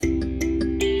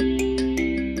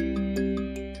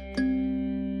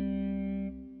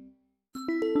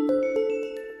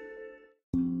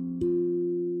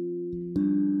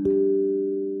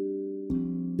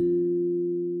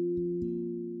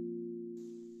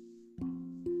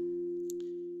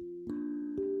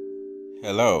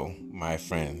Hello, my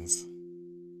friends.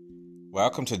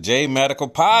 Welcome to J Medical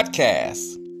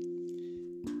Podcast.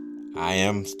 I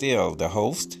am still the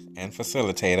host and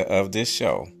facilitator of this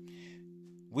show.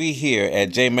 We here at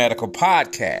J Medical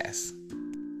Podcast,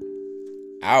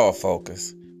 our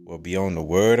focus will be on the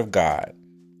Word of God,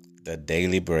 the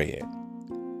daily bread.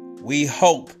 We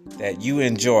hope that you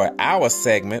enjoy our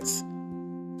segments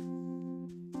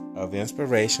of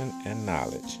inspiration and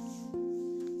knowledge.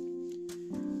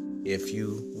 If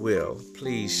you will,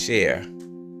 please share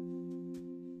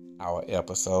our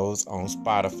episodes on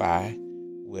Spotify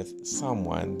with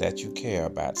someone that you care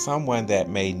about, someone that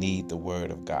may need the Word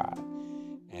of God.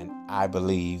 And I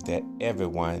believe that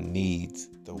everyone needs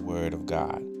the Word of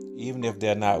God, even if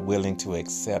they're not willing to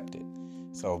accept it.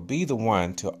 So be the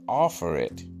one to offer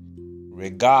it,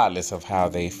 regardless of how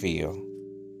they feel.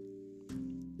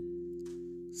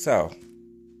 So,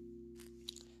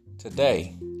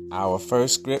 today, our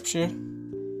first scripture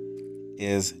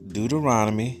is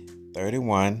Deuteronomy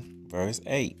 31, verse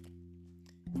 8.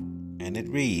 And it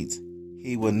reads,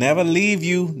 "He will never leave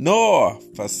you nor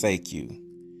forsake you.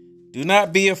 Do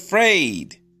not be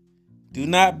afraid. Do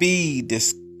not be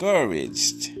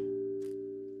discouraged."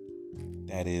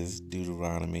 That is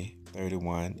Deuteronomy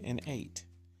 31 and 8.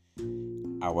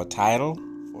 Our title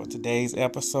for today's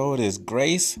episode is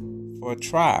Grace for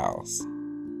Trials.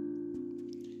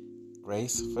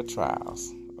 Grace for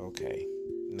Trials. Okay,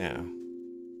 now,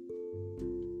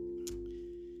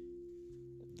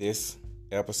 this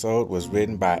episode was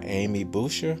written by Amy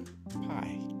Boucher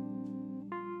Pye.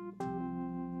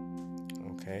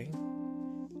 Okay,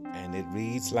 and it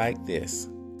reads like this.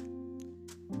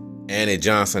 Annie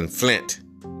Johnson Flint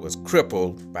was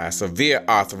crippled by severe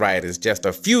arthritis just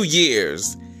a few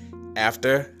years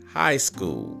after high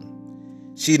school.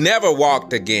 She never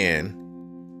walked again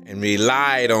and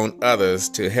relied on others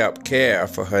to help care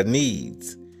for her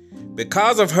needs.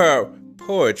 Because of her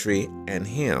poetry and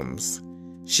hymns,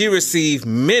 she received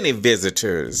many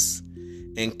visitors,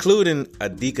 including a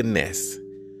deaconess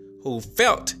who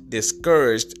felt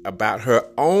discouraged about her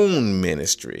own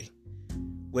ministry.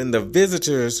 When the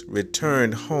visitors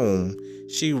returned home,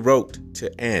 she wrote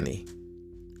to Annie,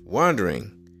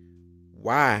 wondering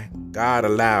why God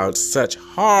allowed such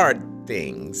hard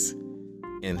things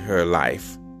in her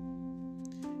life.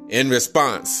 In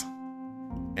response,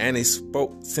 Annie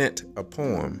sent a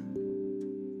poem.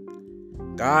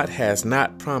 God has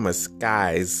not promised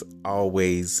skies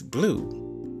always blue,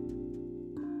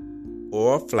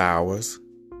 or flowers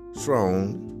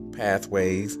strewn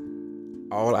pathways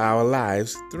all our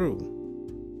lives through.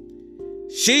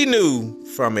 She knew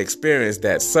from experience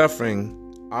that suffering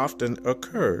often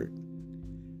occurred,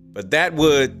 but that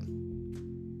would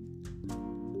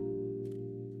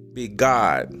be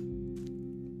God,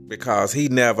 because he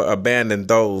never abandoned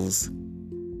those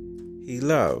he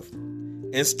loved.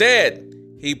 Instead,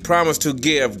 he promised to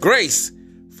give grace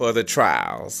for the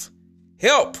trials,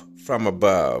 help from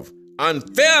above,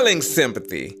 unfailing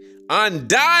sympathy,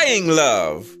 undying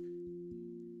love.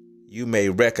 You may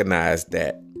recognize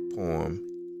that poem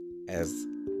as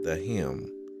the hymn,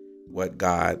 What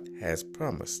God Has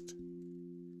Promised.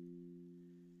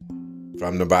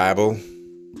 From the Bible,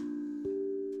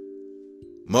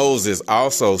 Moses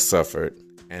also suffered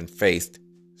and faced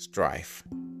strife,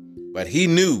 but he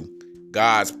knew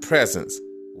God's presence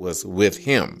was with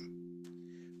him.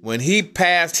 When he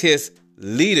passed his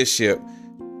leadership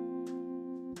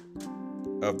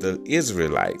of the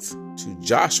Israelites to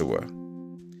Joshua,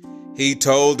 he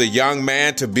told the young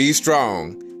man to be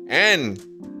strong and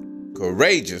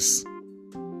courageous,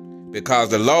 because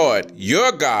the Lord,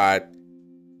 your God,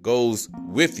 goes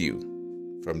with you.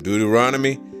 From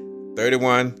Deuteronomy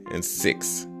 31 and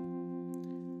 6.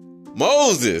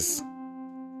 Moses,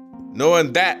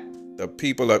 knowing that the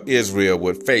people of Israel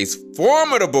would face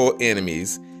formidable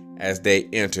enemies as they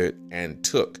entered and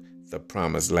took the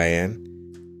promised land,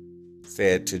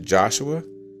 said to Joshua,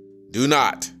 "Do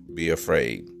not be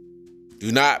afraid.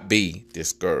 Do not be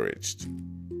discouraged."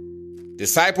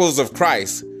 Disciples of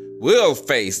Christ will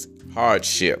face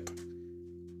hardship,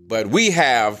 but we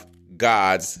have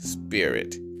God's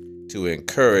Spirit to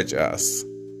encourage us.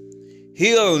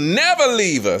 He'll never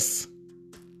leave us.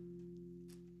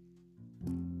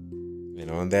 And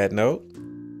on that note,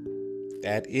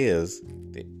 that is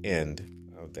the end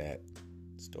of that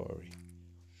story.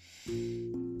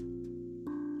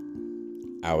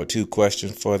 Our two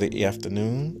questions for the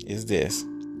afternoon is this.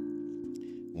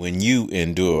 When you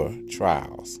endure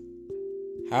trials,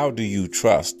 how do you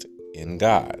trust in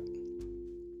God?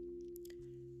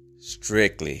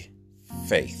 Strictly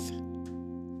faith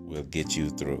will get you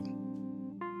through.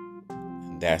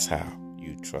 And that's how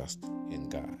you trust in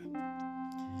God.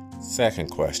 Second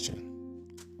question.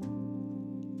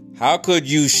 How could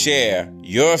you share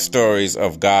your stories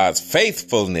of God's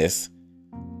faithfulness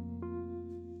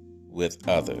with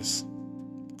others?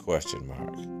 Question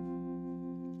mark.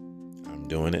 I'm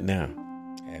doing it now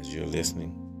as you're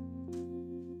listening.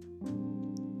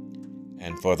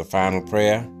 And for the final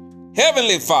prayer,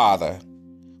 Heavenly Father,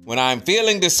 when I'm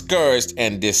feeling discouraged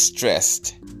and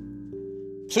distressed,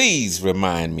 please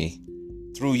remind me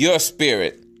through your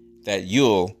Spirit that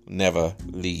you'll never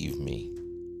leave me.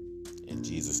 In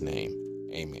Jesus' name,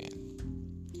 amen.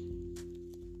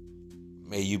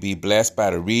 May you be blessed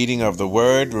by the reading of the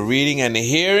word, the reading and the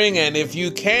hearing, and if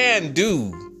you can,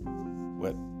 do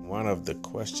what one of the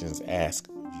questions ask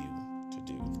of you to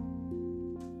do.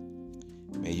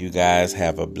 May you guys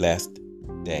have a blessed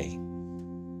day.